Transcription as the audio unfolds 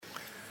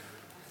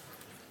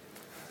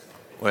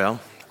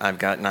Well, I've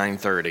got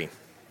 9:30,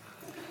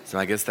 so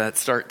I guess that's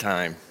start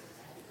time.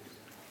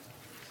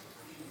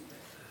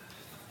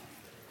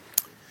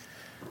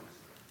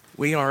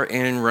 We are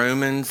in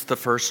Romans, the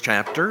first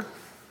chapter,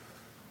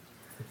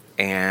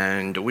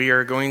 and we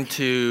are going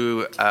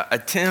to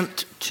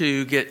attempt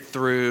to get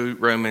through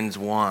Romans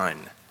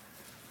 1,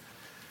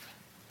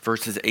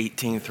 verses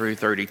 18 through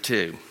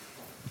 32.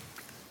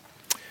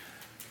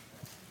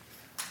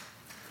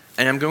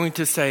 And I'm going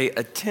to say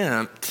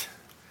attempt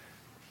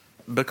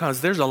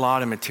because there's a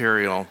lot of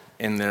material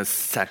in this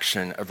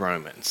section of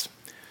Romans.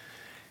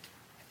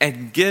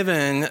 And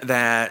given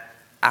that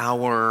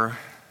our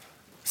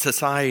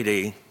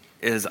society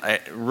is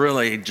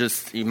really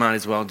just, you might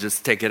as well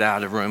just take it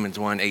out of Romans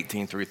 1,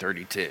 18 through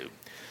 32.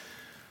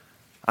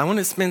 I want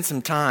to spend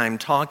some time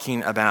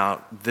talking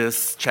about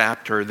this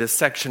chapter, this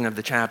section of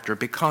the chapter,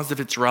 because of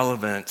its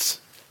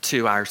relevance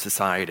to our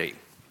society.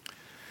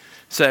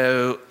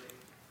 So,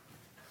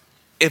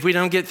 if we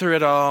don't get through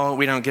it all,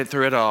 we don't get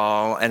through it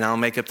all, and I'll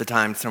make up the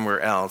time somewhere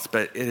else.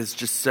 But it is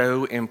just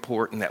so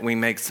important that we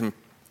make some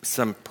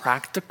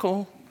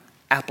practical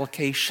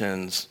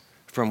applications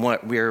from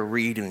what we're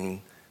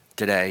reading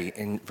today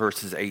in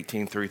verses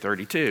 18 through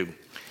 32.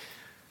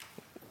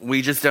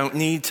 We just don't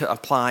need to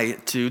apply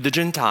it to the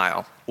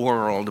Gentile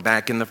world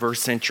back in the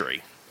first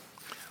century.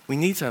 We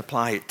need to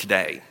apply it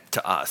today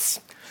to us.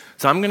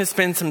 So I'm going to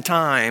spend some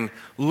time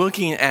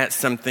looking at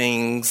some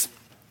things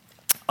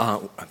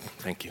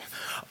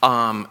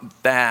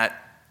that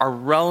are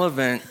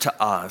relevant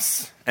to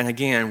us. And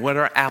again, what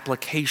are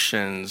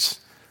applications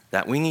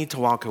that we need to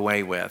walk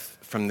away with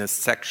from this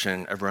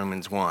section of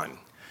Romans 1?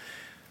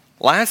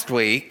 Last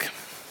week,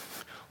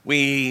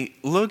 we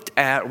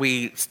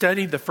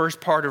studied the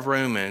first part of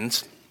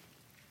Romans,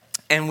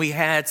 and we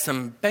had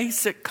some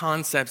basic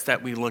concepts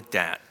that we looked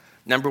at.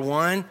 Number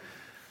one,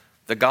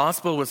 the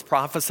gospel was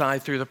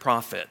prophesied through the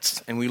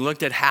prophets, and we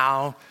looked at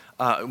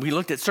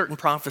certain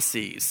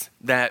prophecies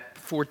that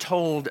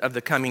foretold of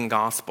the coming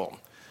gospel.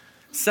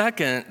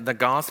 Second, the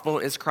gospel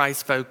is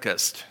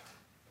Christ-focused.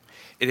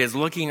 It is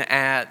looking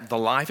at the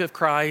life of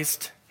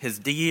Christ, his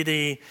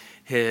deity,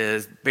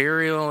 his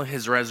burial,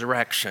 his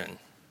resurrection.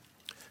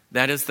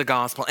 That is the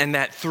gospel. And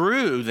that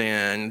through,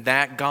 then,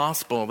 that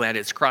gospel that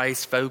is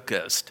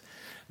Christ-focused,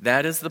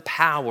 that is the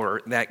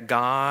power that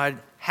God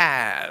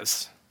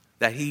has,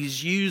 that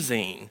he's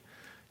using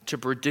to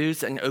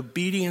produce an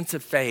obedience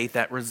of faith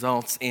that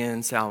results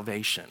in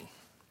salvation.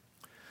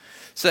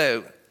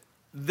 So,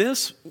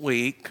 this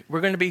week,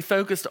 we're going to be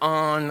focused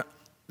on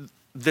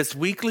this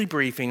weekly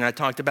briefing. I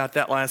talked about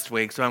that last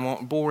week, so I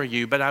won't bore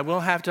you, but I will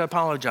have to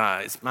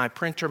apologize. My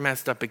printer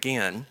messed up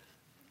again.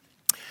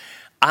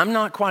 I'm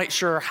not quite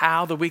sure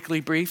how the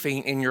weekly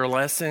briefing in your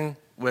lesson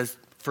was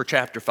for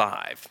chapter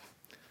 5.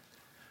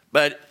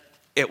 But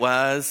it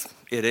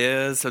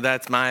is, so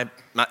that's my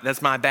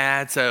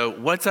bad. So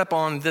what's up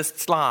on this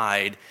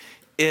slide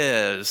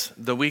is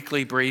the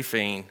weekly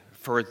briefing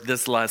for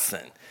this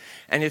lesson.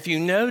 And if you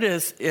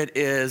notice, it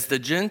is the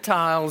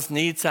Gentiles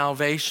need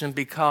salvation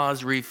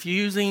because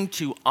refusing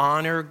to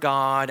honor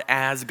God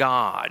as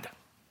God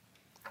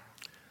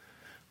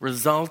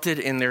resulted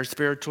in their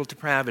spiritual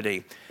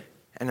depravity.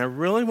 And I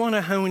really want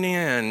to hone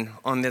in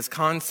on this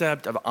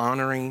concept of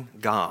honoring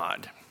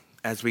God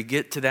as we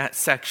get to that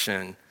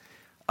section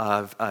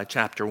of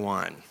chapter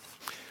 1.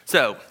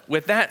 So,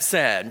 with that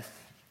said,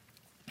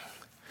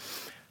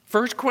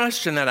 first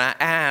question that I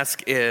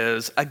ask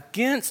is,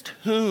 against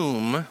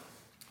whom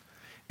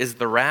is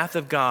the wrath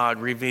of God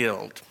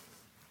revealed?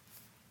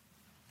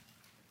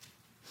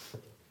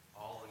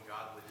 All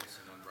ungodliness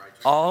and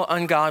unrighteousness. All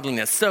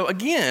ungodliness. So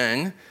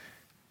again,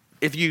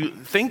 if you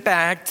think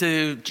back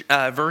to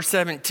verse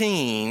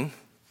 17,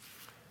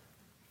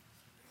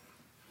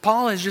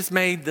 Paul has just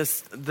made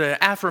the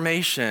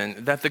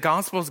affirmation that the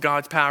gospel is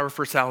God's power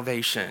for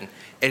salvation.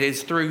 It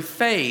is through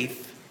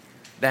faith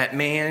that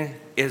man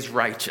is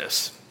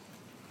righteous.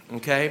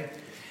 Okay?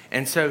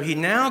 And so he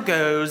now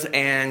goes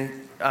and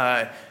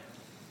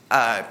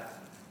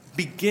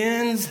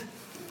begins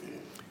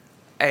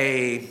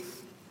a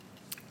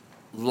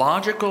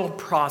logical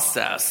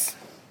process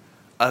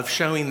of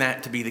showing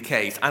that to be the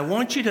case. I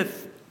want you to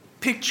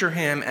picture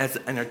him as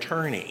an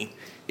attorney,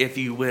 if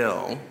you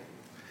will,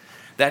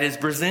 that is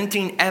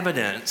presenting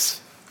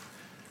evidence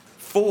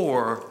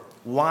for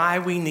why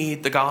we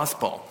need the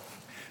gospel.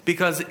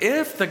 Because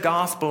if the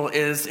gospel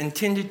is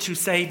intended to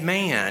save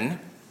man,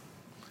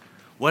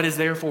 what is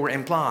therefore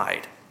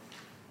implied?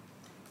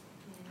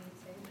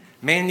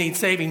 Man needs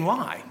saving.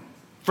 Why?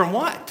 From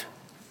what?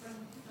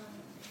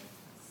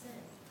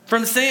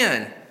 From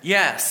sin.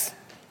 Yes.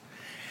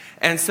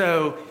 And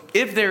so,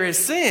 if there is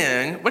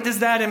sin, what does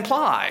that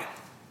imply?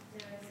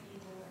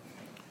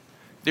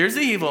 There's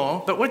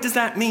evil, but what does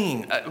that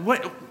mean?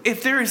 What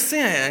if there is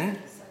sin?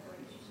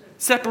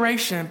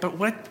 Separation. But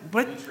what?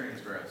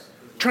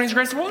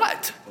 Transgress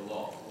what?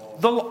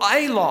 The law.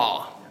 A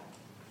law.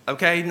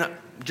 Okay. No,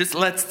 just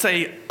let's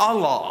say a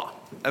law.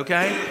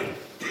 Okay.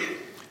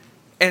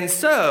 And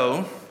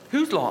so,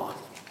 whose law?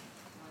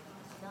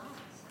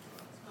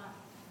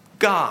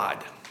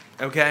 God.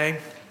 okay?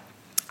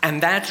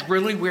 And that's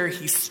really where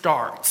he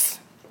starts.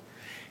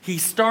 He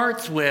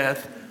starts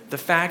with the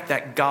fact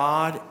that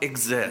God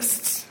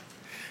exists.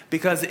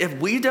 Because if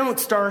we don't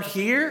start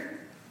here,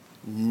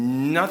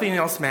 nothing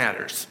else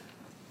matters.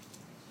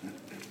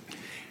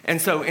 And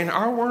so in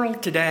our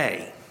world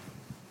today,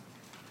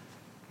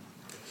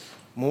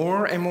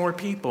 more and more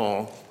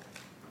people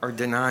are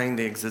denying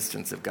the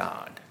existence of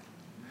God.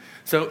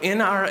 So in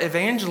our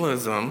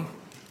evangelism,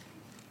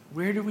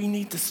 where do we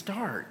need to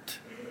start?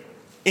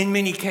 In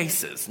many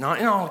cases, not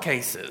in all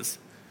cases,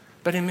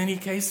 but in many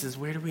cases,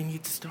 where do we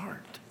need to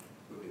start?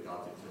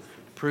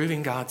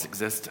 Proving God's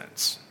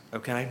existence,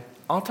 okay?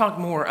 I'll talk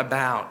more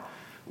about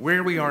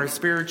where we are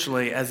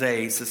spiritually as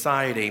a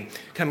society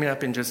coming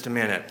up in just a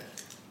minute.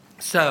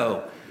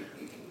 So,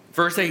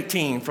 verse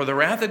 18, for the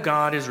wrath of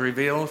God is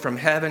revealed from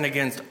heaven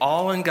against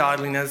all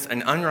ungodliness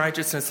and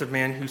unrighteousness of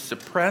men who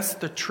suppress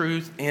the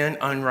truth in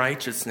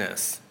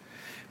unrighteousness,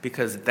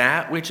 because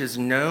that which is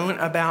known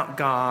about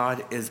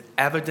God is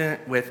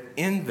evident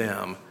within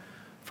them,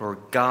 for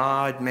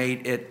God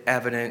made it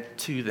evident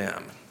to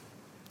them.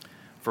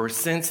 For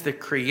since the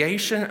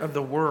creation of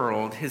the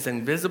world, his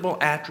invisible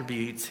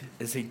attributes,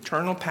 his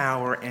eternal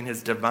power, and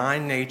his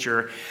divine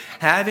nature,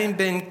 having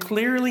been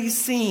clearly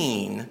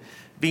seen,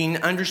 being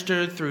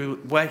understood through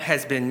what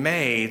has been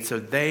made, so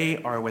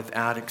they are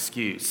without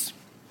excuse.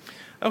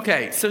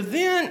 Okay, so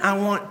then I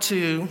want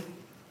to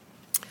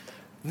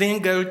then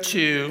go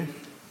to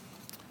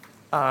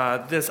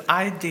this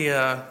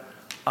idea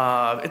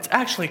of, it's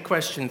actually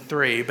question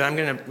 3, but I'm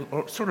going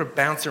to sort of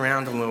bounce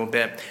around a little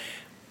bit.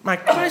 My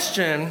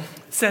question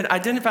said,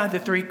 identify the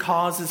 3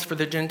 causes for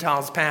the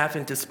Gentiles' path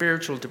into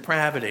spiritual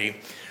depravity.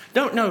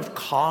 Don't know if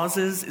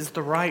causes is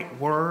the right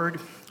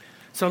word,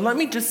 so let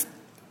me just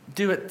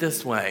do it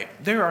this way.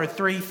 There are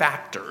 3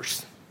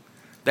 factors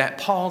that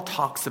Paul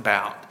talks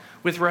about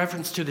with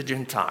reference to the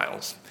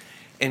Gentiles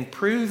in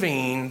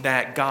proving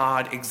that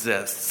God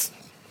exists.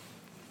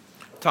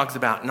 Talks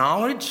about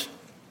knowledge,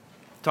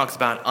 talks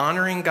about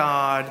honoring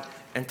God,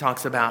 and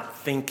talks about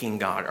thanking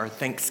God or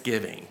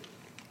thanksgiving.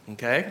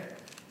 Okay?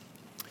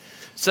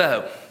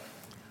 So,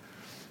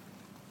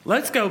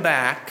 let's go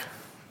back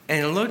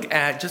and look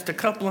at just a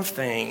couple of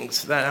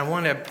things that I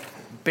want to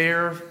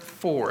bear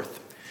forth.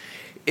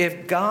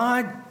 If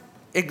God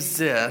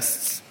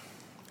exists,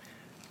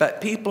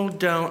 but people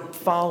don't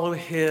follow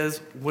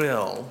his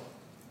will,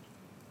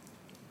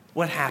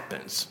 what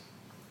happens?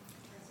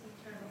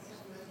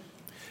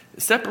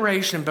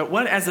 Separation, but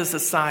what as a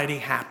society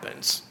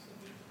happens?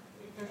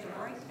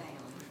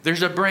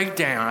 There's a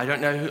breakdown. I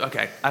don't know who.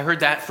 Okay, I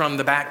heard that from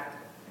the back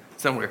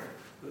somewhere.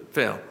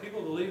 Phil.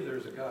 People believe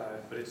there's a God,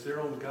 but it's their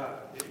own God.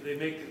 They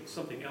make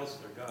something else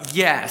their God.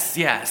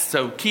 Yes.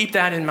 So keep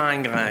that in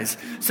mind, guys.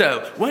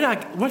 So what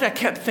I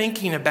kept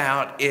thinking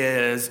about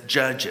is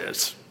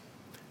Judges.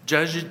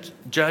 Judges,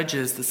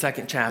 the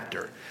 2nd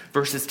chapter,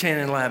 verses 10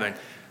 and 11.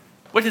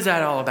 What is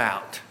that all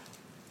about?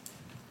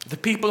 The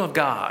people of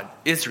God,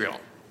 Israel.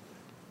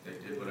 They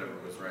did whatever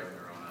was right in their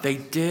own eyes. They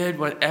did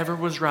whatever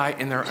was right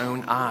in their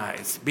own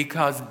eyes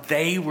because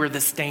they were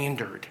the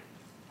standard.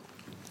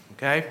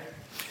 Okay?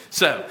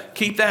 So,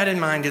 keep that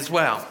in mind as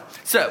well.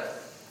 So,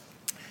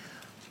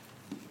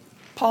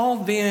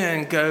 Paul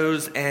then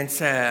goes and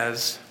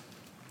says,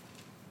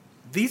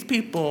 these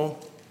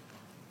people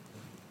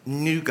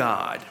knew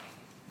God.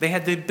 They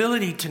had the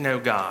ability to know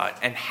God.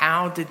 And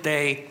how did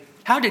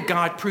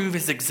God prove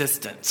his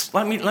existence?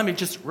 Let me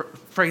just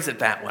phrase it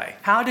that way.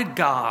 How did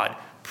God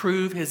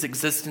prove his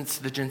existence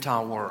to the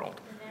Gentile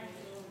world?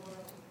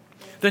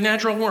 The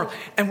natural world.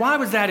 And why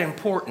was that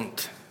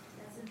important?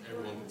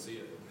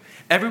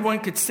 Everyone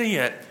could see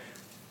it,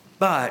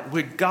 but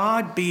would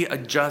God be a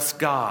just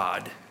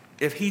God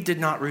if he did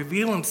not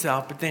reveal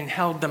himself but then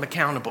held them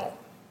accountable?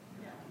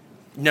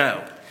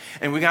 No.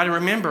 And we got to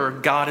remember,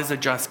 God is a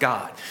just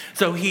God.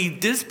 So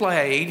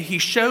he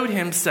showed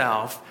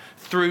himself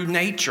through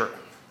nature.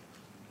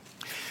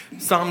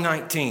 Psalm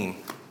 19.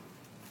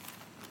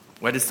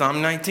 What does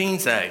Psalm 19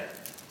 say?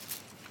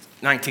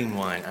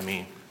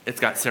 19:1. It's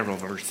got several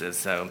verses,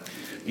 so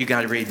you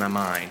got to read my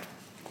mind.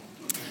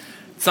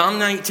 Psalm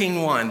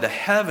 19:1, the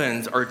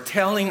heavens are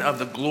telling of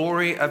the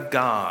glory of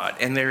God,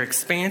 and their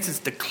expanse is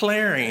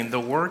declaring the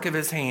work of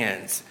his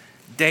hands.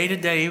 Day to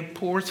day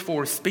pours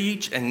forth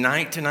speech, and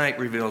night to night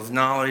reveals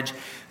knowledge.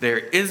 There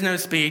is no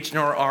speech,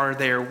 nor are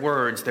there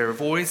words. Their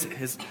voice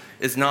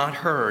is not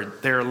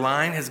heard. Their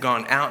line has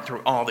gone out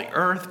through all the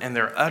earth, and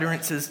their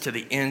utterances to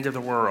the end of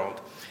the world.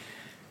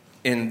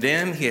 In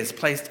them he has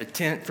placed a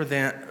tent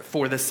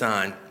for the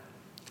sun,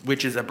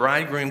 which is a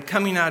bridegroom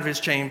coming out of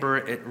his chamber.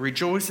 It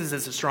rejoices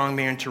as a strong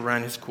man to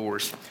run his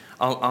course.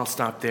 I'll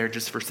stop there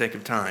just for sake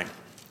of time.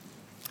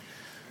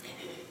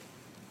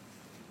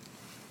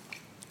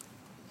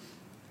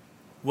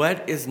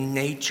 What is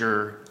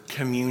nature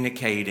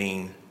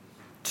communicating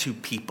to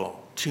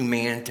people, to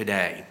man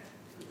today?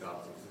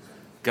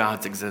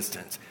 God's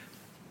existence.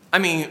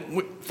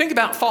 Think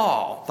about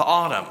fall, the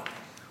autumn.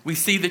 We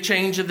see the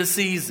change of the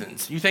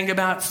seasons. You think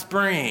about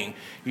spring.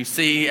 You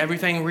see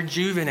everything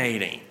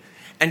rejuvenating.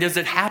 And does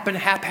it happen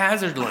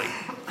haphazardly?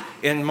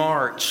 In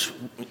March,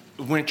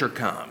 winter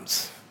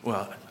comes.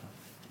 Well,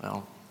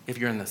 if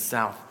you're in the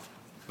south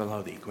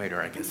below the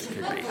equator, I guess it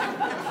could be.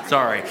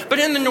 Sorry. But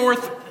in the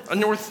north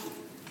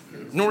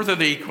of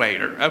the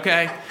equator,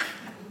 okay?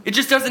 It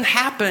just doesn't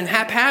happen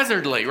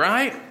haphazardly,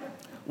 right?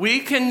 We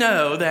can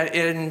know that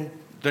in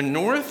the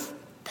north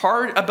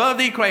part above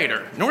the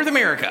equator, North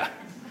America,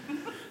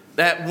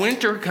 that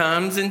winter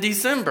comes in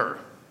December.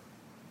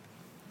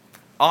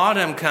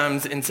 Autumn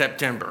comes in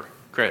September.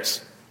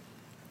 Chris?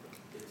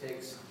 It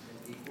takes an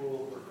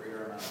equal or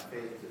greater amount of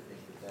faith to think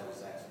that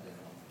is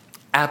accidental.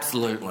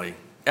 Absolutely.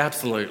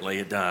 Absolutely,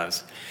 it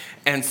does.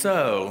 And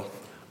so,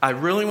 I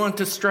really want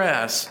to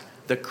stress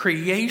the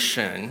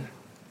creation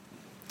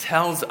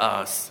tells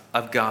us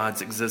of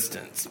God's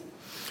existence.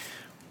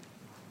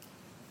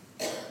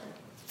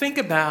 Think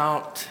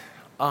about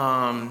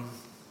Acts,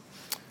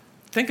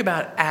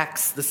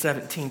 the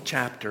 17th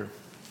chapter.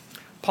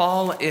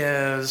 Paul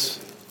is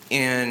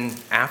in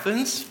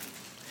Athens,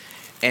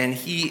 and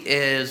he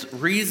is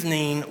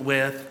reasoning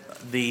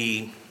with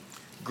the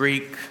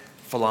Greek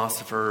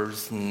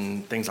philosophers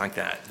and things like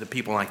that, the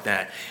people like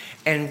that.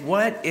 And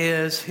what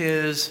is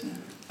his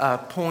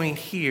point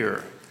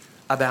here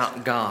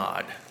about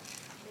God?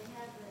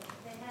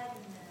 They had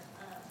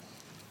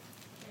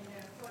in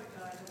their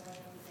courtyard or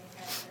whatever, they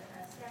had a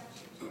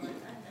statue to an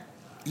unknown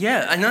God.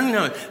 Yeah, an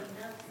unknown.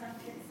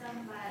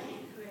 Somebody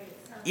created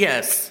something.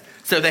 Yes.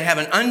 So they have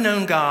an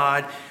unknown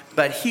God,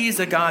 but he's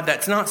a God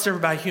that's not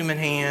served by human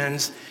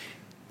hands,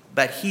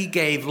 but he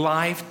gave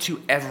life to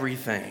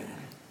everything.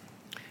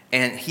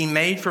 And he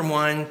made from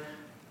one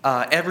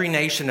every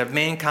nation of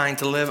mankind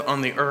to live on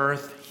the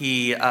earth.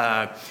 He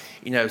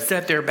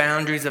set their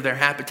boundaries of their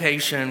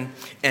habitation,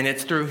 and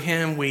it's through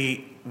him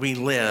we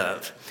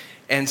live.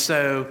 And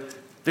so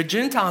the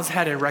Gentiles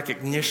had a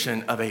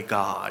recognition of a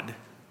God,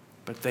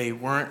 but they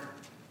weren't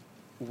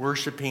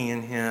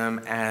worshiping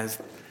him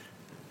as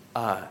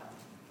God.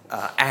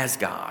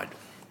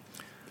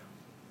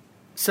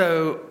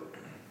 So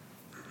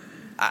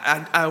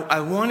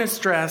I want to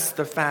stress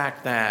the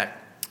fact that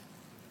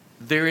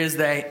there is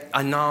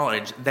a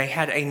knowledge. They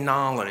had a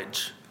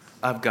knowledge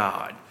of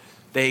God.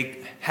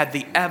 They had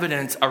the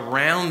evidence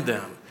around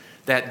them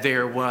that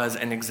there was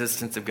an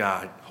existence of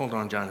God. Hold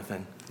on,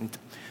 Jonathan.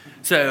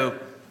 So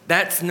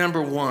that's number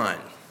one.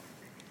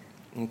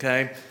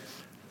 Okay?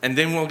 And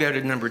then we'll go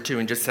to number two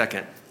in just a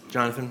second.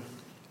 Jonathan?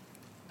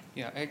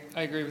 Yeah,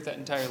 I agree with that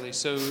entirely.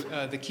 So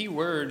the key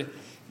word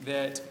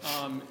that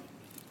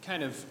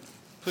kind of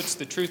puts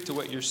the truth to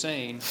what you're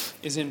saying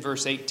is in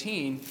verse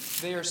 18.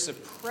 They are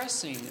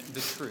suppressing the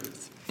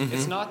truth. Mm-hmm.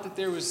 It's not that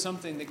there was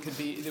something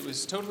that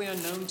was totally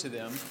unknown to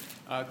them,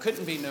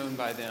 couldn't be known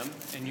by them,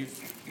 and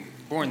you've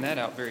borne that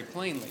out very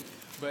plainly.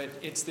 But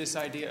it's this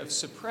idea of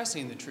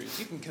suppressing the truth.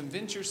 You can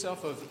convince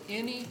yourself of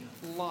any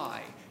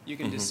lie. You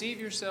can deceive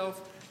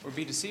yourself or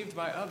be deceived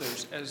by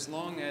others as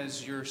long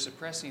as you're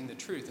suppressing the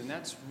truth. And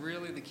that's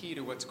really the key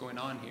to what's going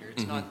on here.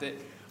 It's not that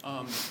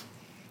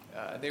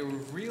they were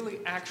really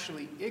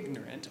actually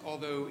ignorant,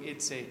 although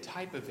it's a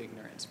type of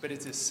ignorance, but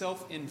it's a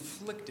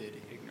self-inflicted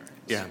ignorance.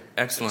 Yeah,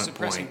 excellent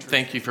point. Truth.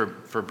 Thank you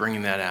for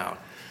bringing that out.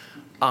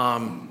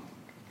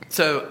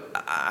 So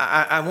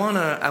I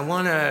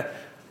want to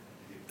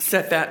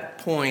set that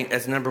point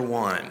as number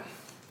one.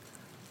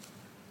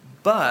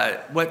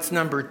 But what's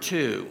number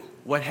two?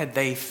 What had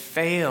they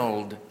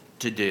failed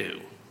to do?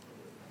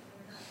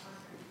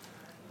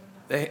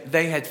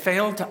 They had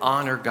failed to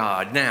honor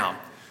God. Now,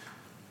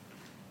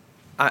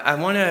 I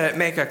want to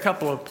make a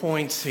couple of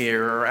points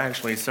here, or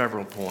actually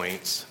several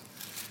points,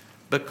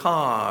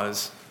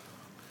 because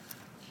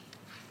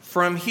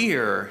from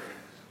here,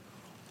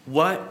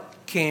 what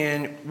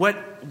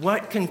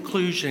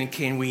conclusion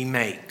can we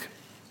make?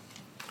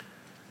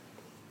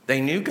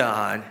 They knew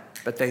God,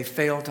 but they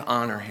failed to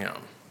honor him.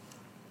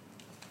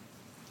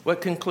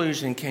 What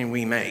conclusion can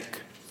we make?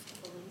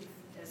 Belief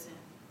doesn't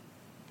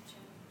change.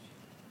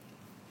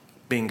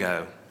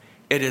 Bingo.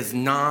 It is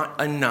not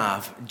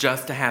enough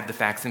just to have the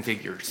facts and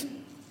figures.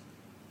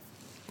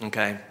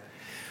 Okay?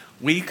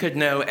 We could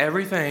know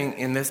everything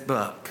in this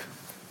book,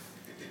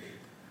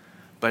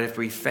 but if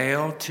we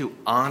fail to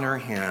honor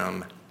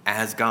him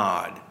as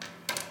God,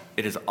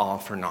 it is all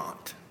for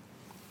naught.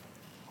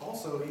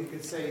 Also, you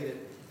could say that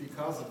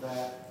because of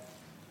that,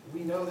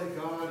 we know that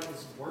God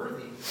is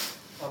worthy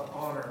of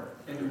honor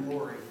and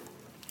glory.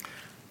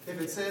 If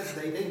it says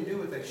they didn't do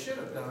what they should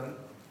have done,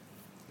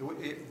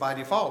 by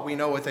default, we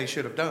know what they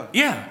should have done.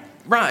 Yeah,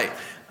 right.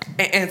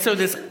 And so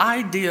this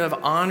idea of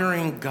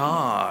honoring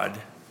God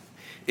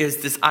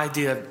is this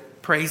idea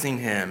of praising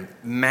him,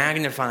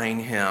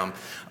 magnifying him,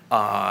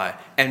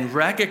 and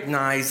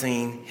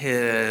recognizing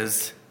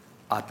his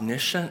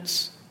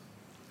omniscience,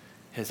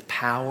 his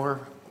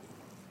power,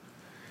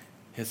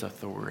 his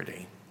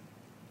authority.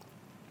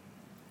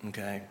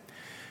 Okay?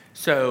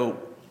 So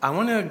I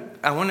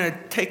want to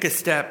take a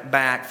step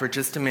back for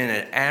just a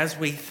minute as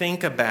we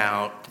think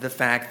about the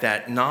fact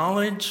that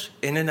knowledge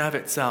in and of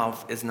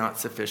itself is not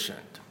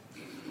sufficient.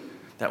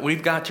 That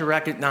we've got to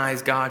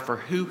recognize God for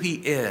who he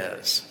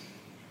is.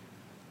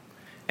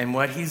 and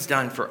what he's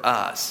done for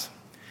us.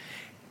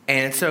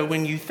 And so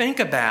when you think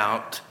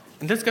about,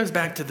 and this goes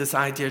back to this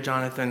idea,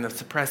 Jonathan, of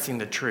suppressing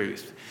the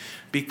truth,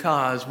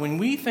 because when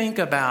we think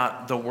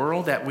about the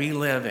world that we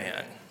live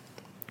in,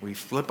 we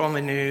flip on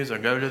the news or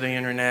go to the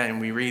internet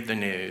and we read the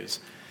news,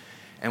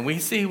 and we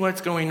see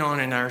what's going on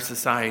in our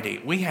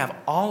society. We have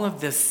all of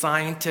this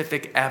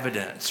scientific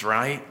evidence,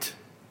 right,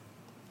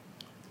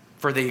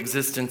 for the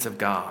existence of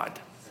God,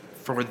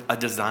 for a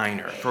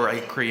designer, for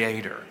a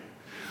creator.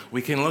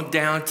 We can look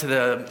down to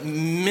the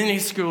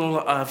minuscule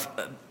of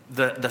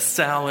the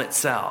cell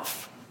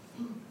itself.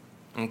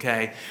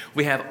 Okay?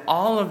 We have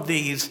all of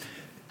these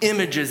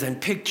images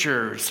and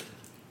pictures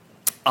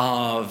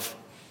of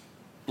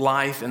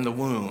life in the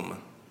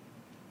womb.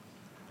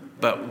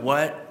 But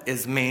what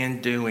is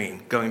man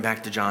doing? Going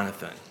back to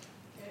Jonathan.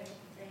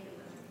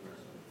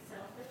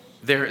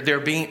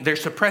 They're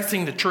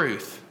suppressing the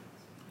truth.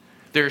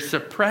 They're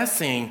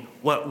suppressing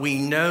what we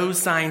know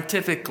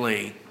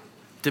scientifically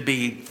to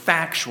be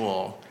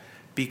factual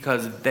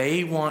because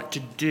they want to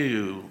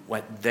do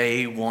what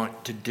they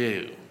want to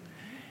do.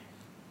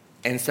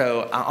 And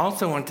so I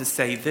also want to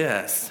say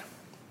this.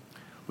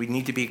 We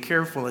need to be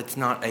careful it's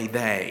not a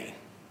they.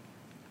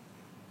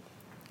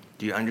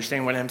 Do you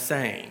understand what I'm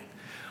saying?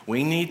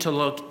 We need to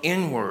look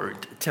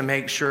inward to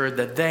make sure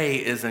that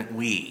they isn't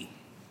we.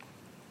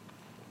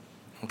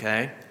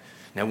 Okay?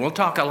 Now, we'll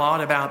talk a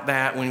lot about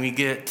that when we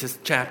get to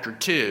chapter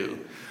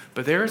 2.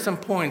 But there are some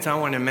points I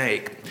want to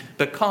make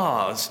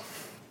because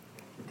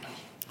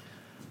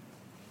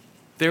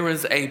there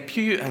was a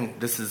Pew, and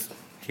this is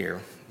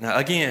here. Now,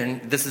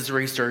 again, this is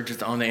research.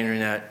 It's on the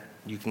internet.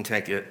 You can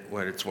take it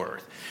what it's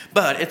worth.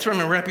 But it's from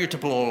a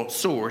reputable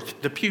source,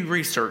 the Pew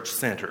Research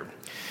Center.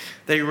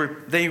 They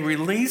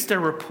released a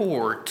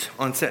report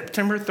on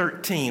September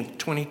 13th,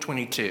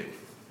 2022.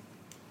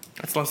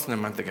 That's less than a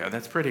month ago.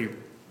 That's pretty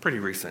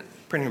recent,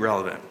 pretty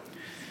relevant.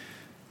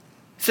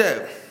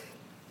 So,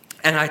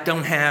 and I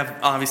don't have,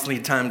 obviously,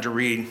 time to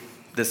read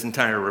this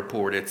entire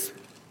report. It's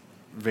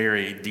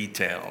very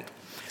detailed.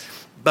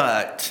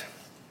 But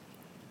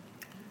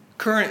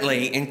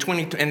currently,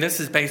 and this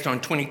is based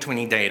on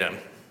 2020 data,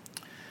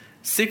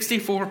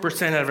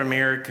 64% of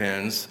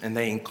Americans, and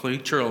they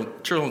include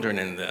children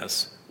in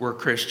this, were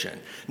Christian.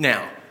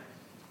 Now,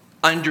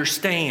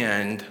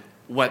 understand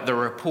what the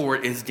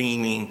report is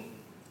deeming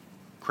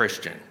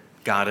Christian.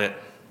 Got it?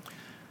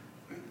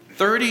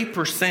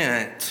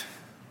 30%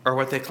 are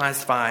what they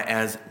classify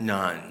as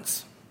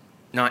nuns,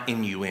 not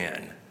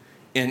N-U-N,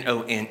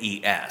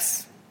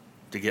 N-O-N-E-S,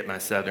 to get my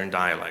southern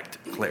dialect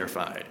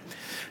clarified.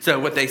 So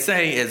what they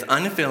say is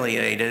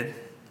unaffiliated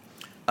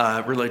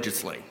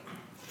religiously,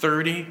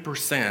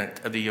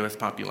 30% of the U.S.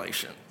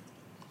 population.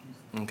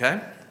 Okay?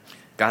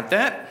 Got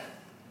that?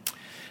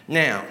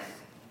 Now,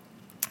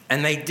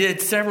 and they did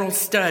several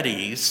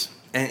studies,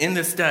 and in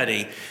the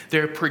study,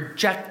 they're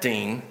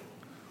projecting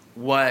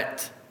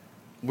what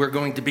we're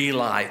going to be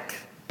like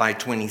by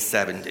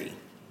 2070,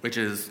 which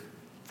is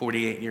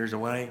 48 years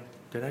away.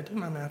 Did I do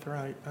my math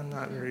right? I'm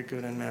not very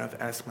good in math.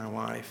 Ask my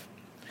wife.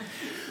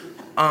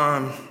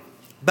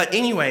 But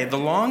anyway, the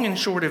long and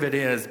short of it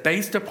is,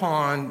 based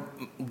upon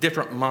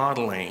different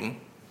modeling,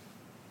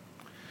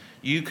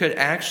 you could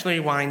actually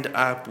wind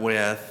up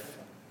with,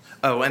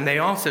 and they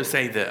also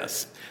say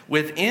this,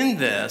 within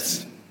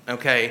this,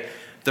 okay,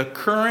 the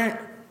current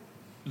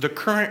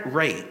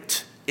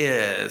rate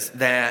is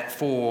that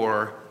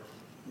for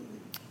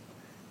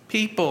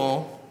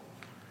people,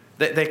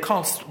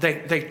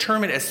 they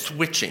term it as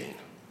switching.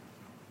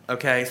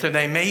 Okay, so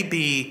they may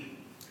be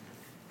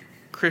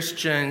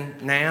Christian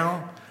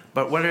now,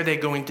 but what are they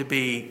going to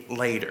be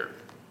later?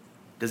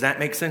 Does that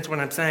make sense what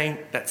I'm saying?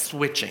 That's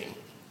switching.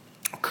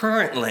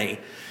 Currently,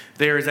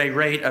 there is a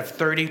rate of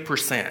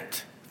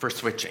 30% for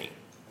switching.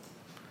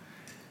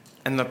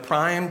 And the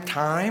prime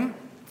time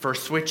for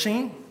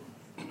switching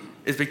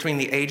is between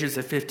the ages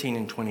of 15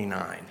 and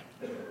 29.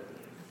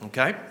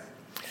 Okay?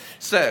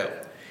 So,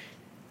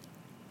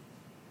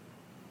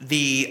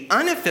 the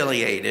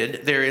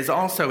unaffiliated, there is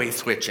also a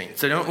switching.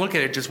 So don't look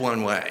at it just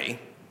one way.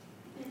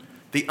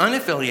 The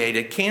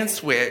unaffiliated can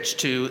switch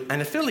to an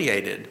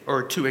affiliated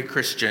or to a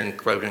Christian,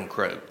 quote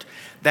unquote.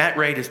 That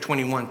rate is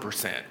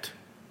 21%.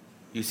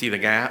 You see the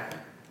gap?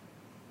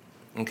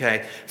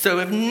 Okay. So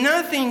if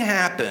nothing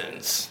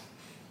happens,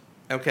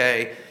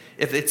 okay,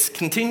 if it's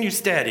continued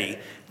steady,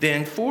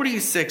 then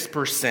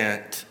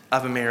 46%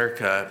 of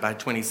America by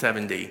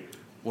 2070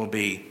 will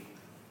be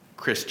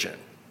Christian.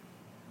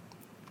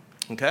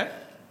 Okay?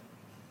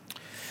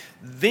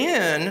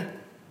 Then,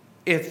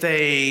 if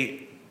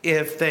they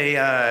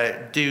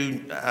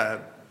do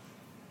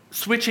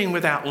switching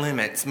without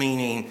limits,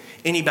 meaning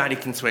anybody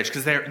can switch,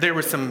 because there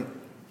were some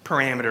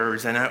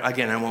parameters, and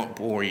I won't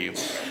bore you.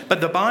 But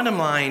the bottom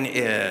line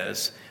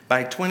is,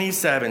 by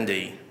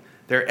 2070,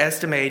 they're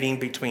estimating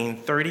between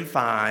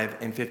 35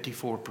 and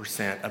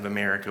 54% of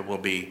America will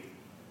be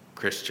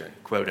Christian,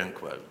 quote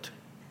unquote.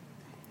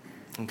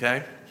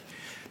 Okay?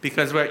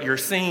 Because what you're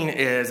seeing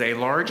is a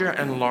larger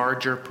and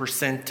larger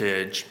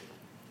percentage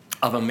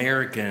of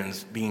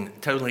Americans being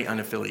totally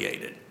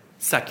unaffiliated,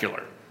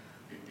 secular.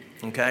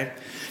 Okay?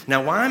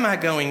 Now, why am I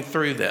going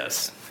through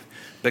this?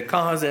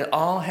 Because it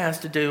all has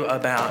to do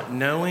about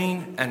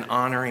knowing and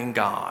honoring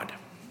God.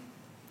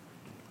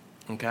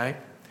 Okay?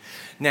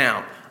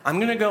 Now, I'm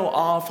going to go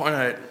off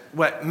on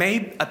what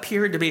may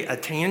appear to be a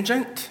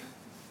tangent,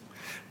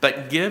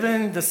 but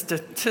given the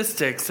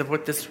statistics of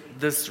what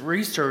this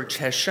research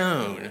has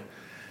shown,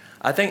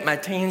 I think my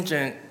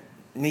tangent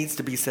needs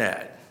to be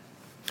said.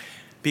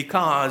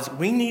 Because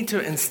we need to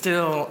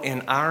instill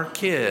in our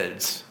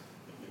kids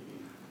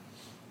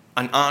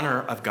an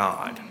honor of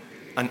God,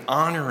 an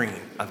honoring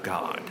of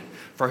God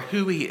for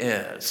who He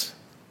is,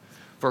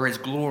 for His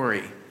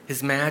glory,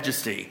 His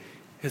majesty,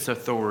 His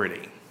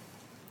authority.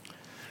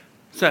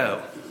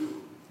 So,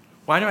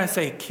 why do I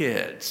say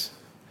kids?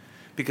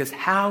 Because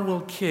how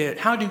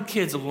do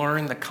kids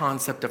learn the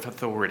concept of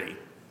authority?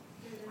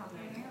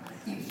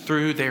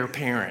 Through their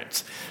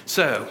parents.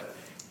 So,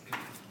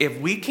 if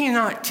we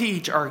cannot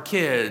teach our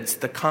kids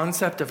the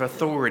concept of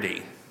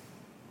authority,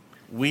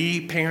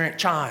 we parent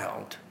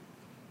child,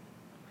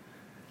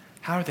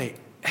 how are they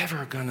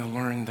ever going to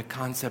learn the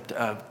concept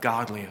of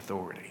godly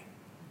authority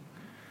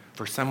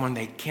for someone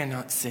they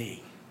cannot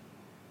see?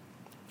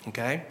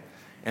 Okay?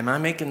 Am I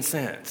making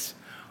sense?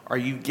 Are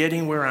you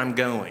getting where I'm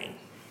going?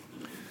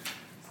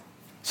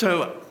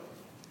 So,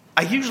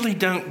 I usually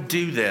don't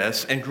do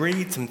this and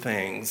read some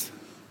things,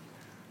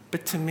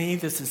 but to me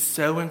this is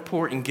so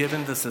important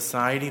given the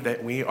society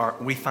that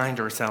we find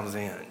ourselves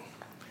in,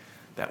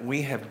 that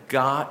we have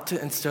got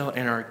to instill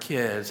in our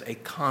kids a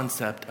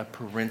concept of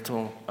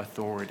parental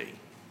authority.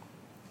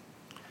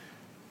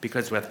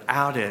 Because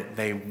without it,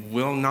 they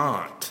will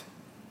not,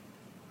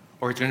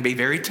 or it's going to be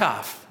very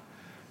tough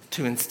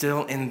to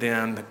instill in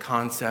them the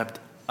concept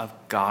of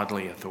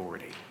godly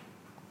authority,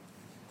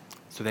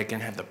 so they can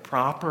have the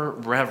proper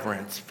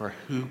reverence for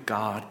who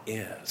God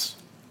is.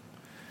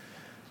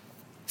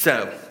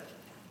 So,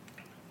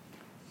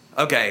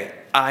 okay,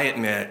 I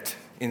admit,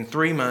 in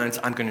 3 months,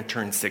 I'm going to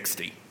turn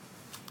 60.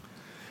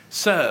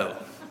 So,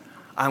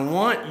 I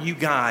want you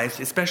guys,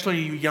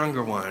 especially you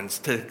younger ones,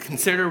 to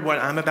consider what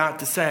I'm about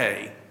to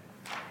say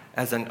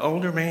as an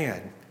older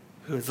man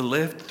who has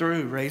lived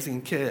through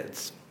raising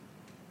kids.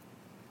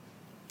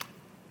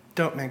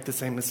 Don't make the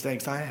same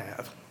mistakes I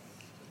have.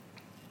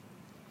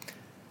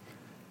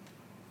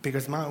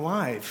 Because my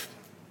wife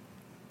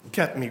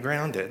kept me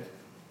grounded.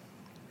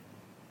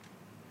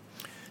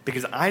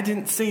 Because I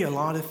didn't see a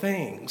lot of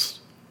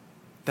things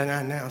that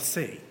I now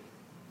see.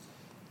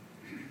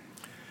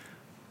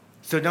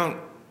 So don't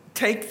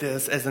take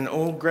this as an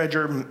old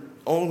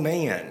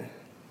man.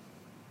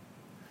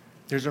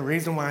 There's a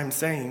reason why I'm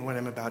saying what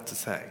I'm about to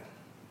say.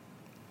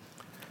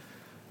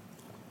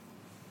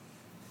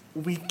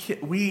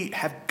 We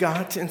have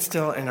got to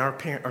instill in our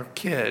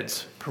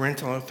kids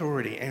parental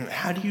authority. And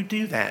how do you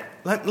do that?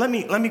 Let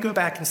me go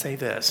back and say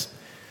this.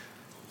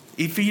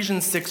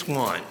 Ephesians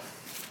 6:1.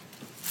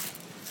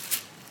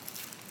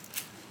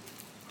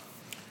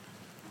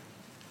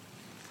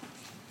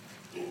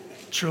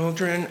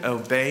 Children,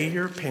 obey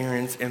your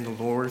parents in the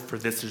Lord, for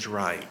this is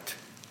right.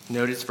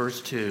 Notice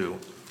verse 2.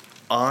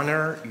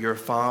 Honor your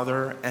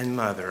father and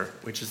mother,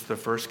 which is the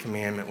first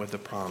commandment with a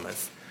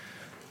promise.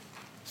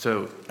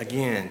 So,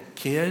 again,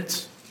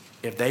 kids,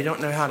 if they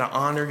don't know how to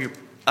honor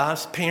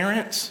us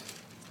parents,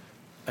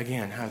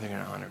 again, how are they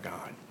going to honor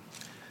God?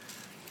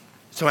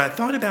 So I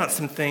thought about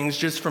some things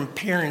just from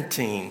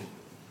parenting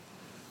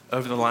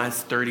over the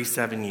last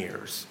 37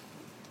 years.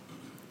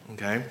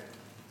 Okay?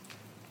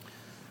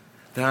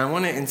 That I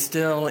want to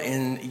instill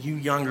in you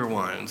younger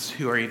ones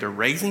who are either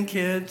raising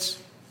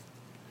kids,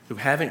 who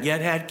haven't yet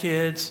had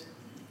kids,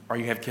 or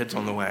you have kids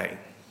on the way.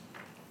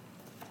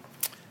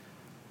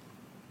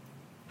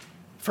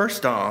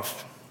 First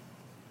off,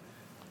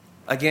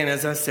 again,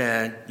 as I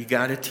said, you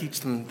got to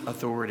teach them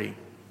authority,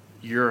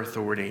 your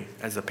authority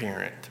as a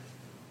parent.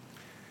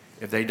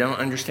 If they don't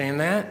understand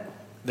that,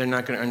 they're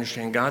not going to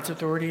understand God's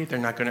authority. They're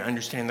not going to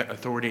understand the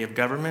authority of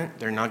government.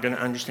 They're not going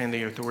to understand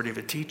the authority of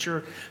a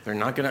teacher. They're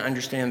not going to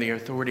understand the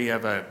authority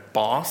of a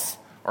boss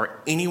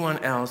or anyone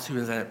else who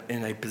is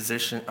in a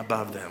position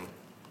above them.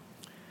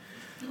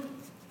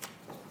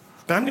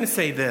 But I'm going to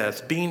say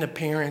this. Being a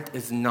parent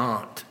is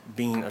not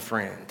being a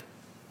friend.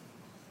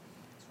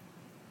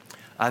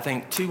 I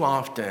think too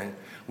often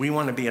we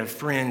want to be a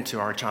friend to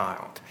our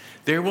child.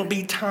 There will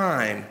be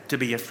time to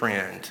be a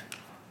friend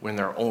when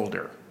they're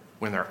older,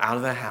 when they're out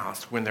of the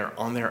house, when they're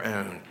on their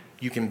own.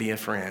 You can be a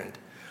friend.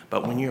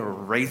 But when you're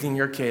raising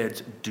your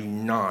kids, do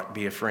not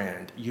be a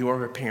friend. You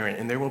are a parent,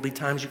 and there will be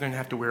times you're going to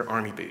have to wear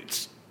army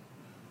boots.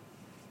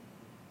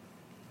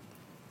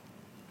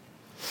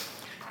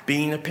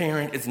 Being a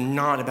parent is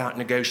not about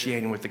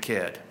negotiating with the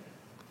kid.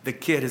 The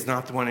kid is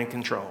not the one in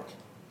control.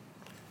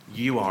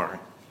 You are.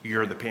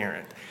 You're the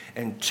parent.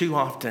 And too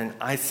often,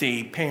 I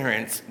see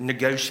parents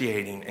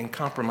negotiating and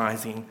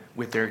compromising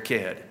with their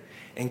kid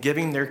and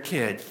giving their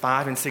kid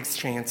 5 and 6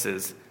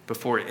 chances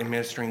before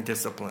administering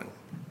discipline.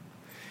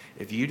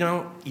 If you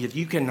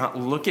cannot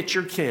look at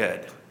your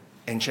kid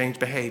and change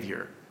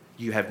behavior,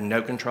 you have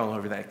no control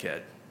over that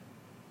kid.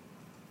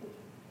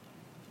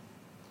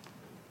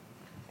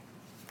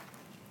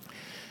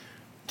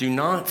 Do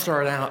not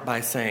start out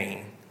by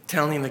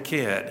telling the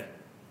kid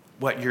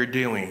what you're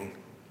doing,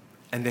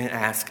 and then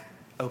ask,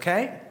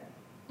 okay?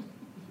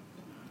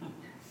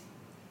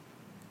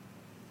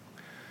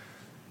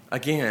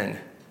 Again,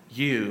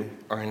 you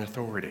are in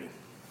authority.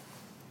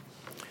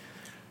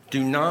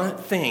 Do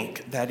not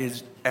think that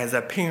as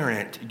a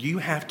parent, you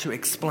have to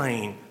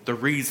explain the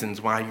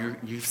reasons why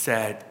you've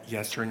said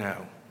yes or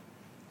no.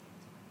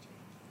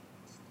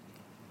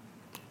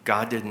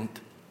 God didn't.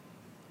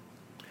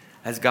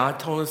 Has God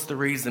told us the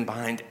reason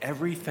behind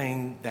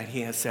everything that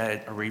he has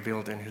said or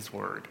revealed in his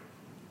word?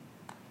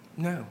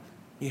 No,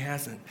 he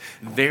hasn't.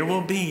 There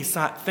will be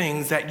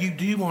things that you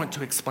do want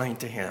to explain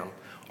to him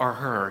or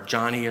her,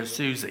 Johnny or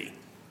Susie,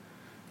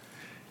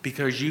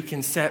 because you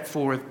can set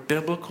forth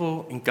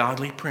biblical and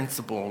godly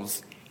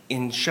principles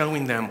in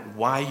showing them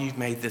why you've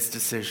made this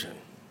decision.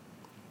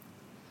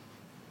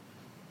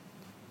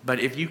 But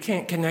if you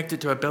can't connect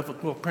it to a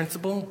biblical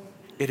principle,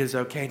 it is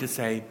okay to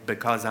say,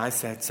 because I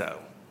said so.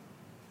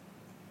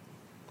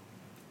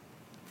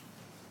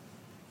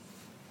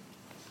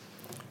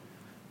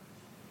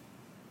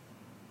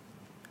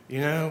 You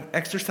know,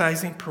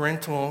 exercising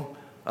parental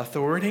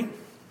authority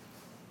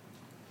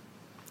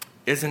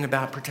isn't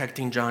about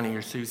protecting Johnny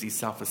or Susie's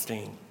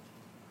self-esteem.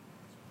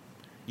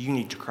 You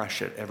need to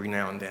crush it every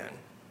now and then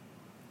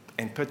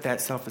and put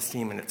that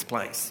self-esteem in its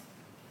place.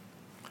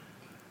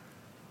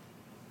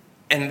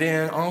 And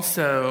then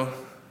also,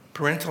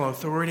 parental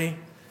authority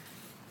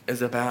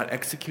is about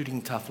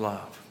executing tough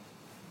love.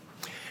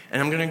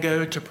 And I'm going to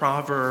go to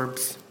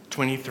Proverbs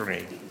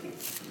 23.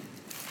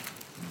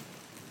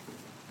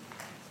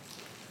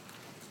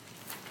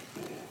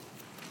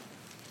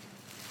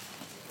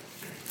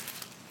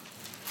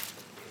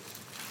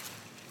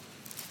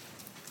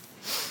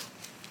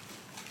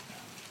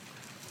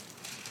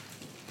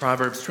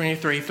 Proverbs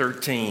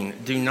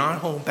 23:13. Do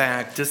not hold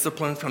back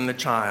discipline from the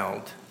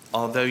child.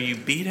 Although you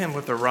beat him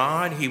with a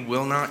rod, he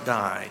will not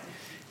die.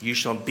 You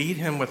shall beat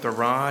him with a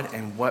rod,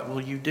 and what will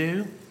you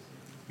do?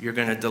 You're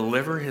going to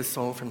deliver his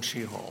soul from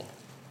Sheol.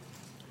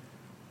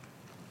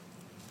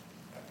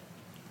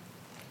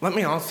 Let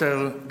me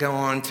also go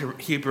on to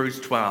Hebrews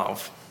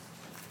 12.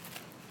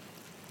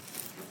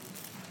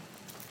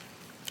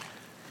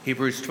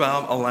 Hebrews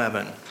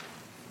 12:11.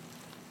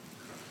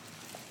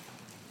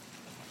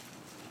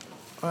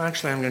 Well,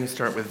 actually, I'm going to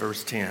start with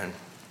verse 10.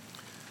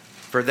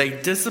 For they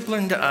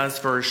disciplined us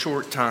for a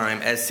short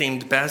time, as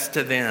seemed best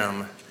to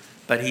them,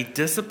 but he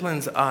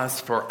disciplines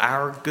us for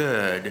our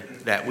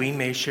good, that we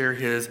may share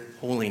his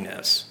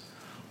holiness.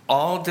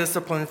 All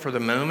discipline for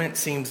the moment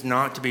seems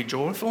not to be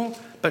joyful,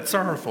 but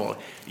sorrowful.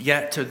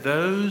 Yet to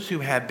those who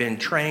have been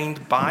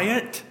trained by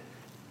it,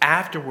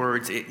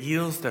 afterwards it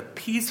yields the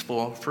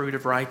peaceful fruit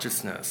of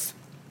righteousness.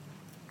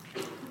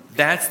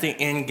 That's the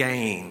end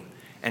game.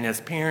 And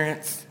as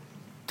parents,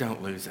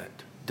 don't lose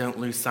it. Don't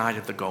lose sight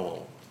of the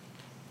goal.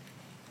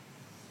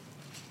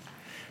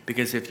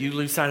 Because if you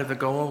lose sight of the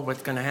goal,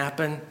 what's going to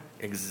happen?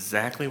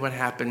 Exactly what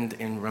happened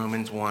in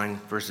Romans 1,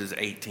 verses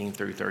 18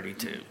 through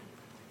 32.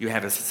 You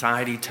have a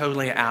society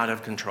totally out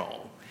of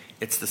control.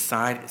 It's the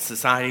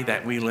society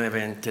that we live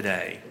in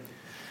today.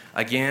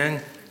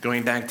 Again,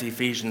 going back to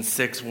Ephesians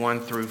 6, 1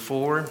 through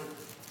 4,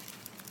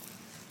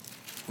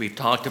 we've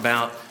talked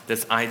about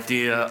this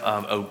idea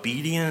of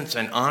obedience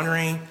and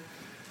honoring.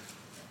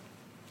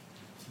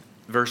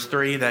 Verse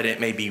 3, that it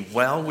may be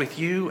well with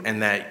you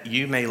and that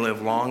you may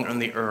live long on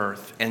the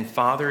earth. And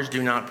fathers,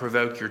 do not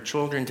provoke your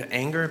children to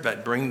anger,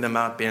 but bring them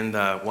up in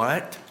the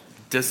what?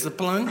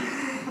 Discipline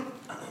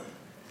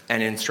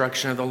and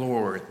instruction of the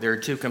Lord. There are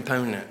two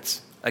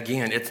components.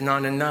 Again, it's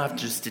not enough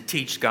just to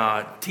teach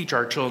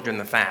our children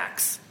the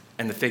facts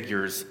and the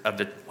figures of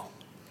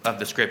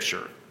the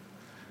scripture.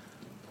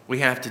 We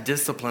have to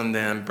discipline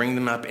them, bring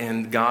them up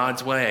in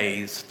God's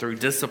ways through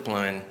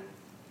discipline,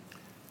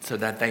 so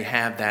that they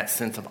have that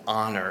sense of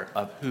honor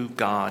of who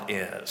God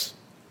is.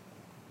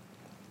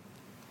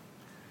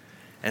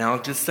 And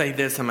I'll just say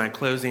this in my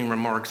closing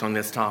remarks on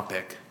this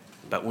topic,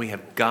 but we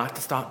have got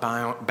to stop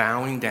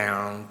bowing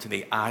down to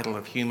the idol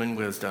of human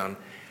wisdom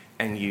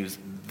and use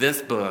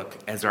this book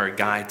as our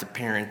guide to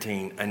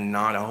parenting and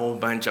not a whole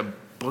bunch of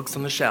books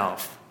on the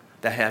shelf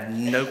that have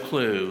no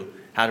clue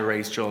how to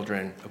raise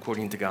children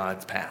according to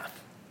God's path.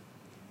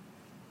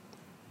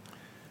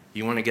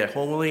 You want to get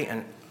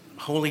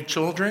holy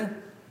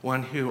children?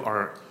 One who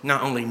are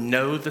not only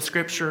know the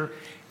scripture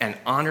and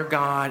honor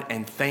God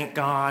and thank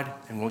God,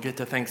 and we'll get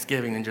to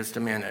Thanksgiving in just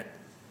a minute.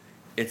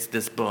 It's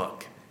this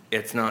book.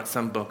 It's not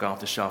some book off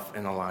the shelf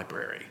in a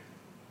library.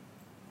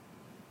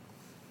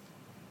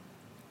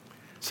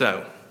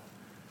 So,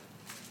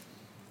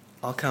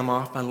 I'll come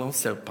off my little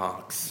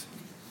soapbox.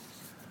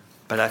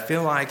 But I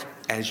feel like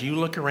as you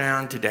look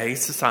around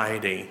today's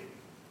society,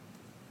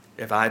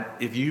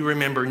 if you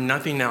remember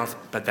nothing else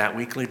but that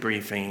weekly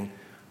briefing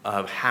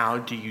of how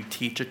do you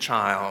teach a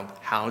child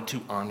how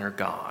to honor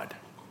God.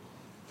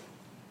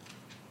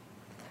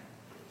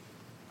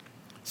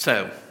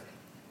 So,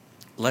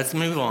 let's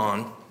move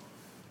on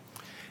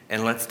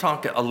and let's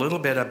talk a little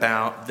bit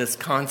about this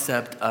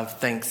concept of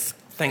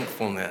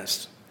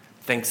thankfulness.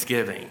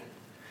 thanksgiving.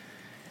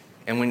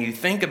 And when you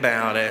think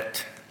about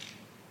it,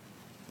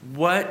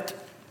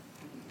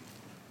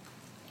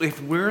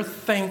 if we're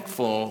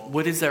thankful,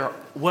 what is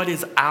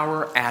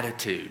our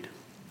attitude?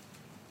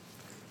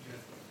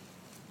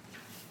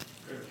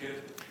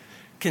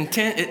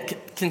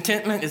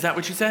 Contentment, is that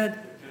what you said?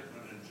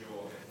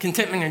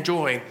 Contentment and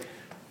joy.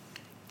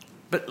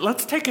 But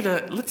let's take it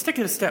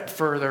a step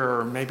further,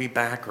 or maybe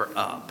back or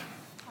up.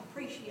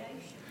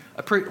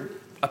 Appreciation.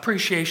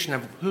 Appreciation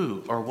of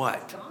who or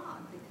what? God.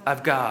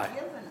 Of God. He's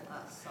given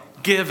us so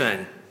much.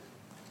 Given.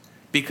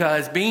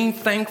 Because being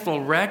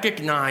thankful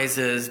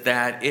recognizes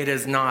that it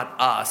is not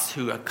us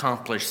who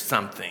accomplished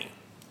something.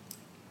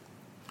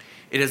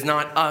 It is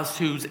not us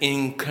who's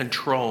in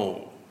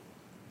control.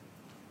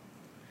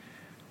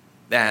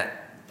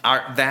 That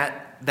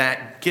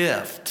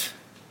gift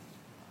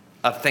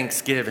of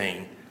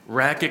thanksgiving,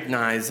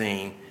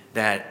 recognizing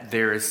that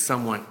there is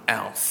someone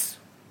else.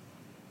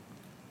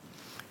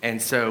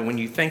 And so when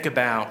you think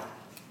about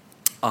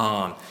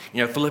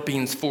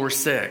Philippians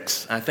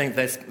 4:6, I think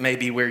that's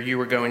maybe where you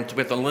were going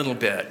with a little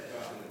bit.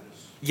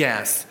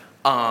 Yes.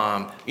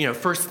 1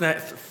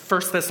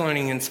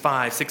 Thessalonians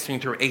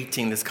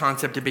 5:16-18, this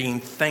concept of being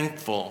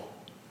thankful.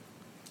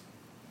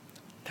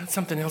 That's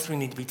something else we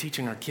need to be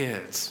teaching our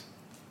kids,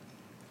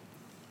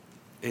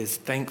 is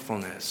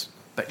thankfulness.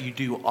 But you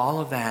do all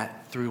of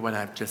that through what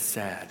I've just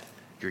said.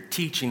 You're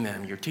teaching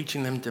them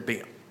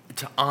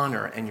to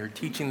honor, and you're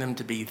teaching them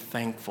to be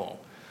thankful.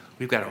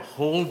 We've got a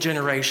whole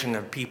generation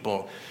of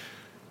people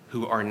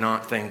who are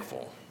not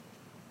thankful.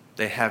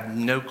 They have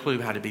no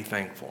clue how to be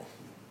thankful.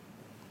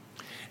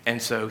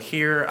 And so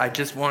here I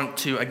just want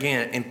to,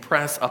 again,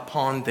 impress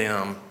upon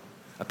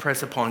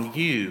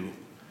you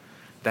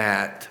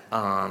that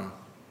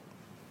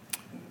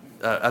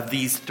of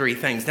these three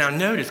things. Now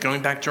notice,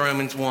 going back to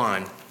Romans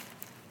 1.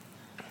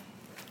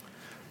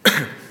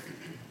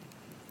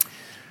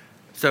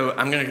 So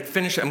I'm going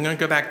to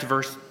go back to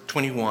verse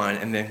 21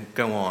 and then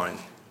go on.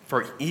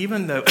 For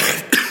even though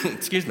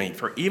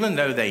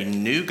they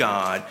knew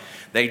God,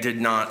 they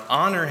did not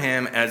honor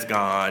him as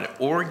God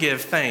or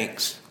give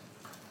thanks,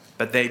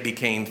 but they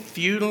became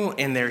futile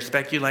in their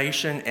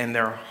speculation, and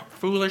their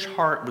foolish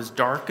heart was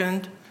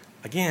darkened.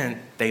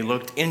 Again, they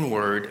looked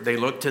inward, they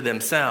looked to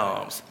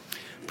themselves.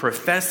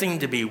 Professing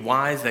to be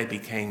wise, they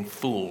became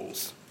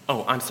fools.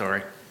 Oh, I'm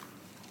sorry.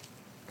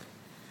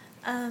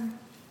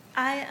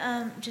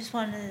 I just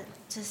wanted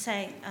to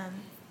say,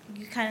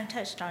 you kind of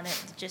touched on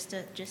it just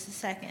a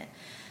second,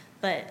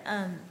 but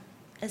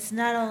it's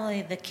not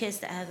only the kids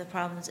that have the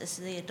problems, it's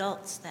the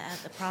adults that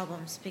have the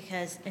problems,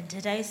 because in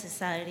today's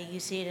society, you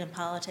see it in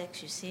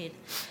politics, you see it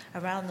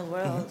around the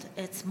world,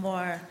 it's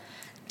more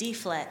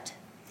deflect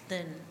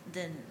than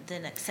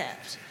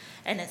accept.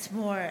 And it's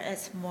more,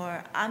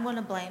 I'm going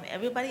to blame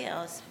everybody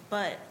else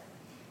but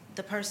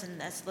the person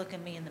that's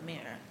looking me in the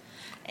mirror.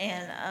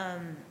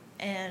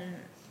 And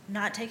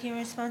not taking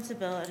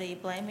responsibility,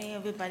 blaming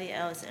everybody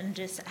else, and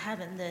just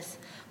having this,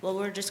 well,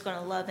 we're just going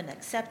to love and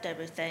accept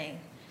everything,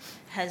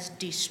 has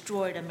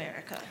destroyed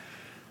America.